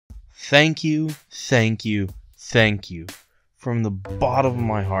Thank you, thank you, thank you. From the bottom of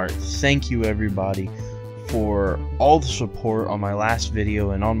my heart, thank you everybody for all the support on my last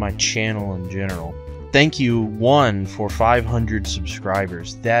video and on my channel in general. Thank you, one, for 500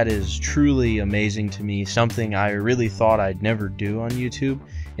 subscribers. That is truly amazing to me, something I really thought I'd never do on YouTube.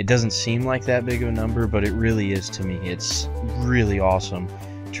 It doesn't seem like that big of a number, but it really is to me. It's really awesome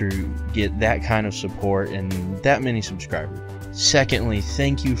to get that kind of support and that many subscribers. Secondly,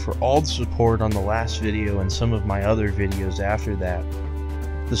 thank you for all the support on the last video and some of my other videos after that.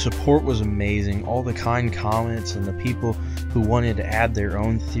 The support was amazing, all the kind comments and the people who wanted to add their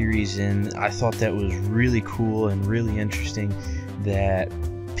own theories in. I thought that was really cool and really interesting that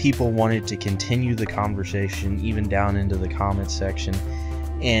people wanted to continue the conversation even down into the comments section.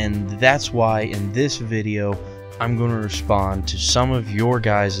 And that's why in this video I'm going to respond to some of your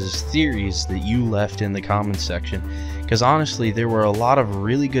guys' theories that you left in the comments section. Because honestly, there were a lot of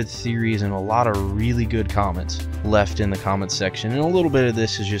really good theories and a lot of really good comments left in the comments section. And a little bit of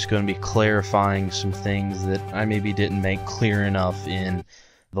this is just going to be clarifying some things that I maybe didn't make clear enough in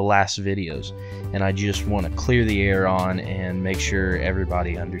the last videos. And I just want to clear the air on and make sure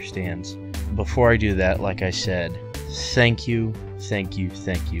everybody understands. Before I do that, like I said, thank you, thank you,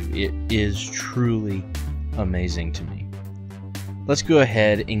 thank you. It is truly amazing to me. Let's go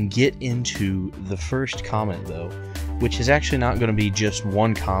ahead and get into the first comment though, which is actually not going to be just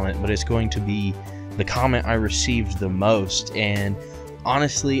one comment, but it's going to be the comment I received the most. And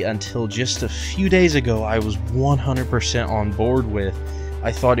honestly, until just a few days ago, I was 100% on board with.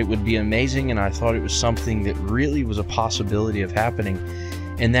 I thought it would be amazing, and I thought it was something that really was a possibility of happening.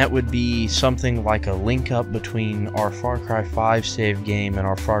 And that would be something like a link up between our Far Cry 5 save game and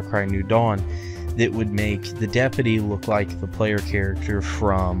our Far Cry New Dawn that would make the deputy look like the player character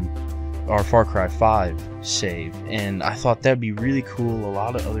from our Far Cry 5 save. And I thought that'd be really cool. A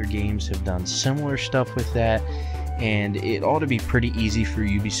lot of other games have done similar stuff with that, and it ought to be pretty easy for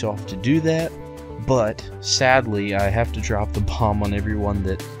Ubisoft to do that. But sadly, I have to drop the bomb on everyone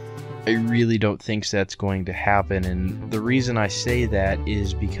that I really don't think that's going to happen. And the reason I say that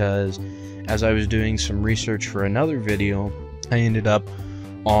is because as I was doing some research for another video, I ended up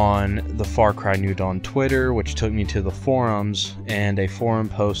on the Far Cry New Dawn Twitter, which took me to the forums and a forum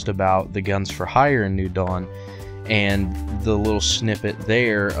post about the guns for hire in New Dawn, and the little snippet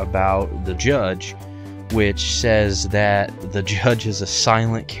there about the judge, which says that the judge is a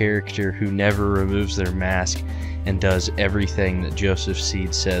silent character who never removes their mask and does everything that Joseph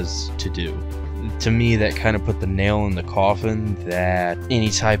Seed says to do. To me, that kind of put the nail in the coffin that any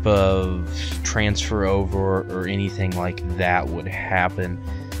type of transfer over or anything like that would happen.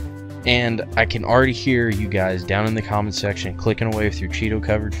 And I can already hear you guys down in the comment section clicking away with your Cheeto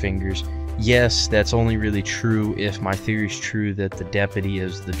covered fingers. Yes, that's only really true if my theory is true that the deputy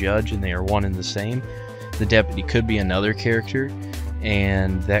is the judge and they are one and the same. The deputy could be another character,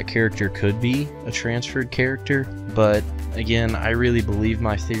 and that character could be a transferred character, but again, I really believe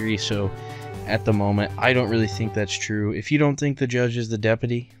my theory, so at the moment I don't really think that's true. If you don't think the judge is the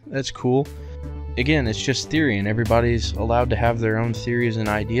deputy, that's cool. Again, it's just theory, and everybody's allowed to have their own theories and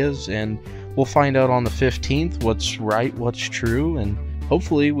ideas, and we'll find out on the 15th what's right, what's true, and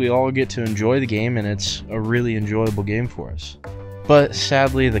hopefully we all get to enjoy the game and it's a really enjoyable game for us. But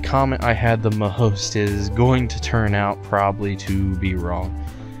sadly, the comment I had the most is going to turn out probably to be wrong.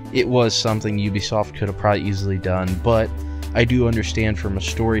 It was something Ubisoft could have probably easily done, but I do understand from a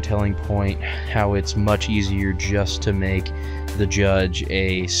storytelling point how it's much easier just to make the judge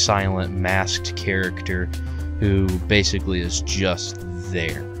a silent, masked character who basically is just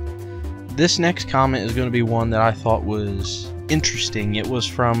there. This next comment is going to be one that I thought was interesting. It was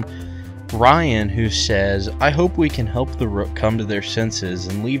from Ryan, who says, "I hope we can help the Rook come to their senses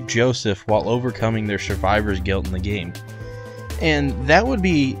and leave Joseph while overcoming their survivor's guilt in the game." And that would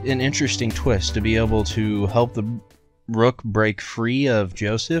be an interesting twist, to be able to help the Rook break free of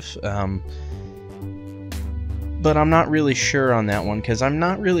Joseph. But I'm not really sure on that one, because I'm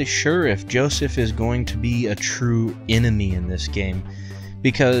not really sure if Joseph is going to be a true enemy in this game.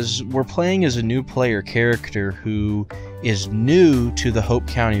 Because we're playing as a new player character who is new to the Hope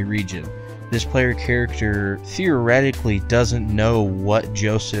County region. This player character theoretically doesn't know what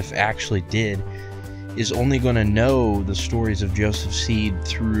Joseph actually did, is only going to know the stories of Joseph Seed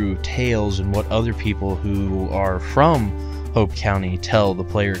through tales and what other people who are from Hope County tell the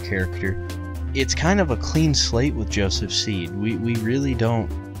player character. It's kind of a clean slate with Joseph Seed. We really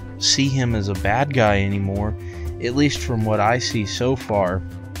don't see him as a bad guy anymore, at least from what I see so far.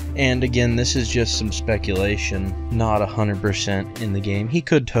 And again, this is just some speculation, not 100% in the game. He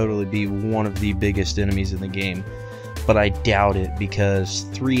could totally be one of the biggest enemies in the game, but I doubt it, because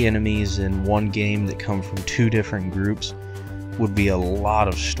 3 enemies in one game that come from 2 different groups would be a lot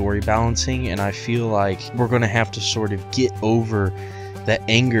of story balancing, and I feel like we're going to have to sort of get over that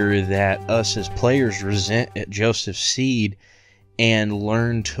anger that us as players resent at Joseph Seed and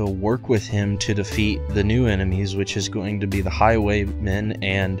learn to work with him to defeat the new enemies, which is going to be the Highwaymen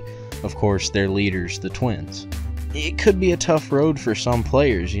and, of course, their leaders, the twins. It could be a tough road for some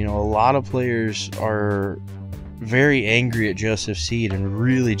players. You know, a lot of players are very angry at Joseph Seed and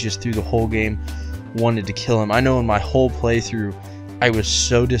really just through the whole game wanted to kill him. I know in my whole playthrough I was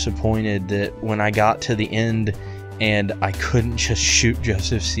so disappointed that when I got to the end and I couldn't just shoot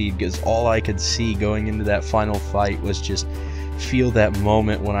Joseph Seed, because all I could see going into that final fight was just feel that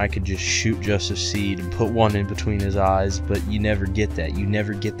moment when I could just shoot Joseph Seed and put one in between his eyes, but you never get that. You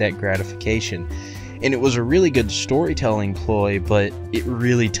never get that gratification. And it was a really good storytelling ploy, but it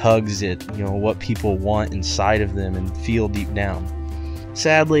really tugs at, you know, what people want inside of them and feel deep down.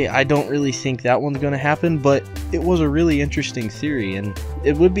 Sadly, I don't really think that one's going to happen, but it was a really interesting theory, and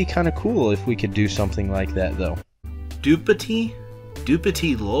it would be kind of cool if we could do something like that, though. Dupity?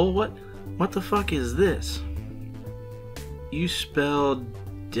 Dupity lol? What the fuck is this? You spelled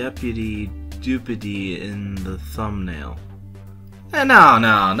deputy dupity in the thumbnail.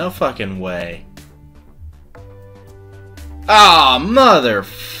 No fucking way. Ah,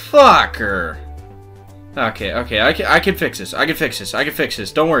 motherfucker! Okay, I can fix this. I can fix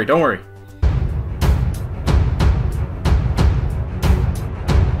this. Don't worry.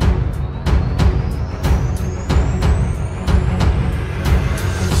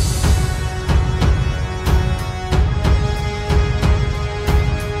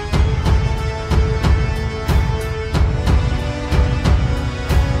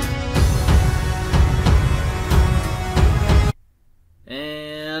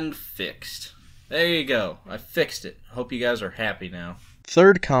 And fixed. There you go. I fixed it. Hope you guys are happy now.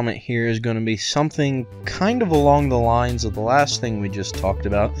 Third comment here is going to be something kind of along the lines of the last thing we just talked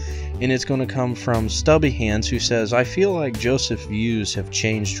about, and it's going to come from Stubby Hands, who says, I feel like Joseph's views have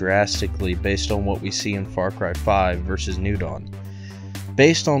changed drastically based on what we see in Far Cry 5 versus New Dawn.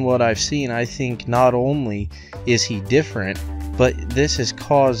 Based on what I've seen, I think not only is he different, but this has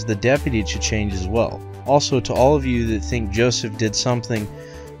caused the deputy to change as well. Also, to all of you that think Joseph did something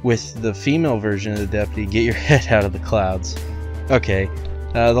with the female version of the deputy, get your head out of the clouds. Okay,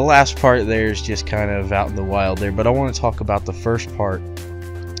 the last part there is just kind of out in the wild there, but I want to talk about the first part.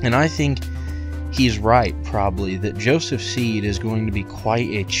 And I think he's right, probably, that Joseph Seed is going to be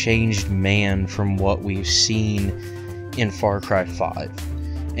quite a changed man from what we've seen in Far Cry 5.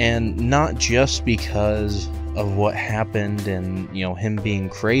 And not just because of what happened and, you know, him being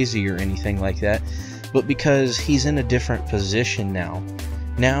crazy or anything like that, but because he's in a different position now.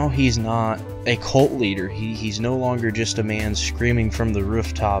 Now he's not a cult leader. He's no longer just a man screaming from the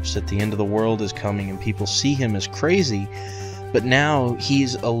rooftops that the end of the world is coming and people see him as crazy, but now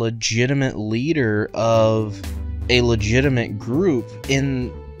he's a legitimate leader of a legitimate group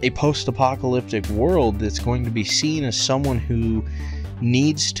in a post-apocalyptic world that's going to be seen as someone who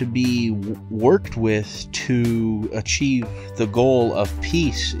needs to be worked with to achieve the goal of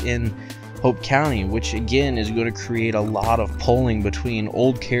peace in Hope County, which again is going to create a lot of polling between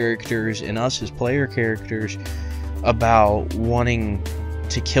old characters and us as player characters about wanting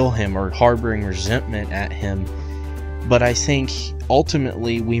to kill him or harboring resentment at him. But I think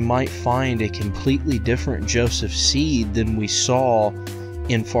ultimately we might find a completely different Joseph Seed than we saw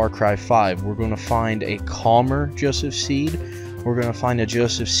in Far Cry 5. We're going to find a calmer Joseph Seed. We're going to find a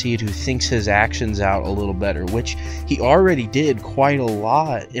Joseph Seed who thinks his actions out a little better, which he already did quite a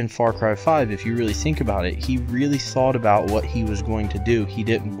lot in Far Cry 5 if you really think about it. He really thought about what he was going to do. He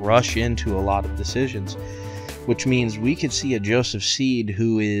didn't rush into a lot of decisions, which means we could see a Joseph Seed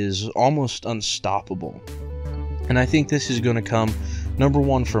who is almost unstoppable. And I think this is going to come, number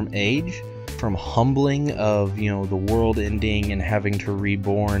one, from age, from humbling of, you know, the world ending and having to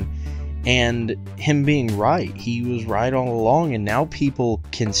reborn, and him being right. He was right all along, and now people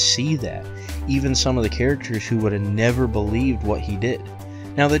can see that. Even some of the characters who would have never believed what he did.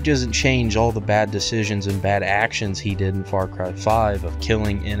 Now that doesn't change all the bad decisions and bad actions he did in Far Cry 5 of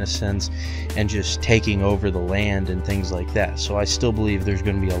killing innocents and just taking over the land and things like that. So I still believe there's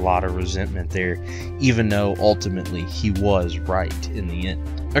going to be a lot of resentment there, even though ultimately he was right in the end.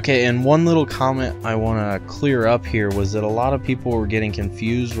 Okay, and one little comment I want to clear up here was that a lot of people were getting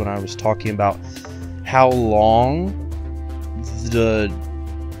confused when I was talking about how long the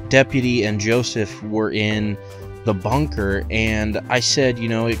deputy and Joseph were in the bunker, and I said, you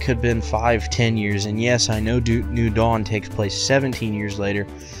know, it could have been 5-10 years, and yes, I know New Dawn takes place 17 years later,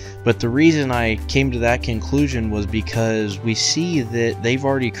 But the reason I came to that conclusion was because we see that they've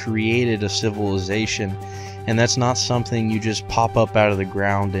already created a civilization, and that's not something you just pop up out of the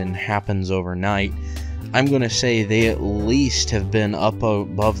ground and happens overnight. I'm going to say they at least have been up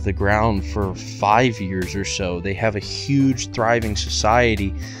above the ground for 5 years or so. They have a huge thriving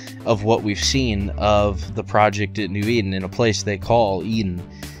society of what we've seen of the project at New Eden in a place they call Eden.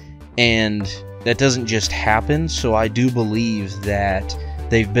 And that doesn't just happen, so I do believe that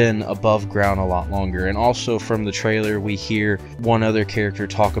they've been above ground a lot longer. And also from the trailer, we hear one other character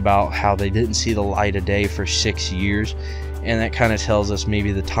talk about how they didn't see the light of day for 6 years. And that kind of tells us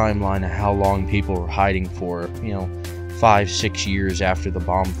maybe the timeline of how long people were hiding for, 5-6 years after the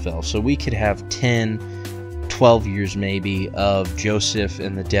bomb fell. So we could have 10-12 years maybe of Joseph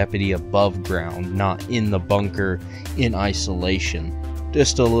and the deputy above ground, not in the bunker in isolation.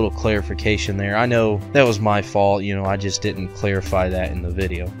 Just a little clarification there. I know that was my fault, I just didn't clarify that in the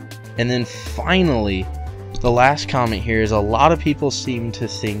video. And then finally, the last comment here is a lot of people seem to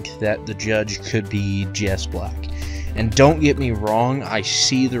think that the judge could be Jess Black. And don't get me wrong, I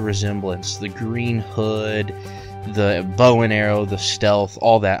see the resemblance. The green hood, the bow and arrow, the stealth,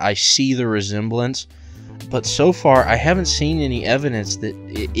 all that. I see the resemblance. But so far, I haven't seen any evidence that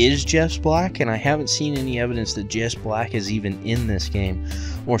it is Jess Black, and I haven't seen any evidence that Jess Black is even in this game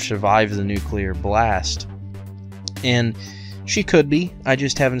or survived the nuclear blast. And she could be, I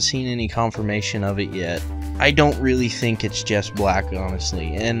just haven't seen any confirmation of it yet. I don't really think it's Jess Black,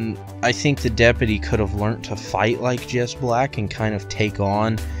 honestly, and I think the deputy could have learned to fight like Jess Black and kind of take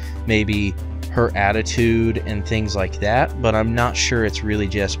on maybe her attitude and things like that, but I'm not sure it's really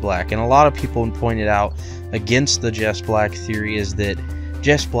Jess Black. And a lot of people pointed out against the Jess Black theory is that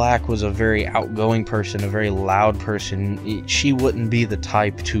Jess Black was a very outgoing person, a very loud person. She wouldn't be the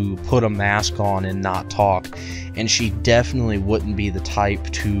type to put a mask on and not talk, and she definitely wouldn't be the type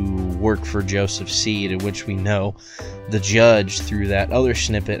to work for Joseph Seed, in which we know the judge, through that other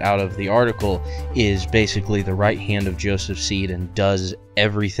snippet out of the article, is basically the right hand of Joseph Seed and does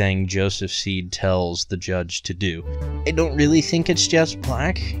everything Joseph Seed tells the judge to do. I don't really think it's Jess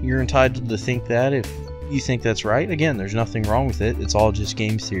Black. You're entitled to think that if you think that's right. Again, there's nothing wrong with it. It's all just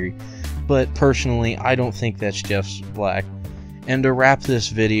game theory. But personally, I don't think that's Jess Black. And to wrap this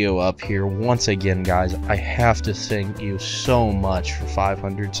video up here, once again, guys, I have to thank you so much for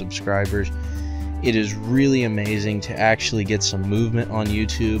 500 subscribers. It is really amazing to actually get some movement on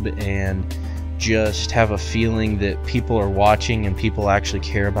YouTube and just have a feeling that people are watching and people actually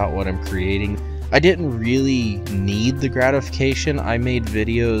care about what I'm creating. I didn't really need the gratification. I made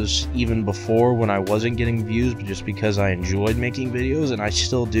videos even before when I wasn't getting views, just because I enjoyed making videos, and I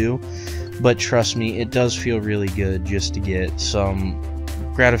still do. But trust me, it does feel really good just to get some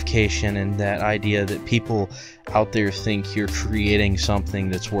gratification and that idea that people out there think you're creating something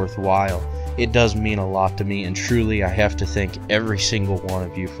that's worthwhile. It does mean a lot to me, and truly I have to thank every single one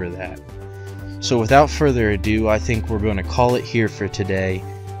of you for that. So without further ado, I think we're going to call it here for today.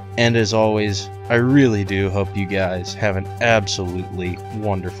 And as always, I really do hope you guys have an absolutely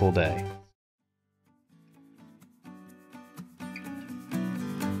wonderful day.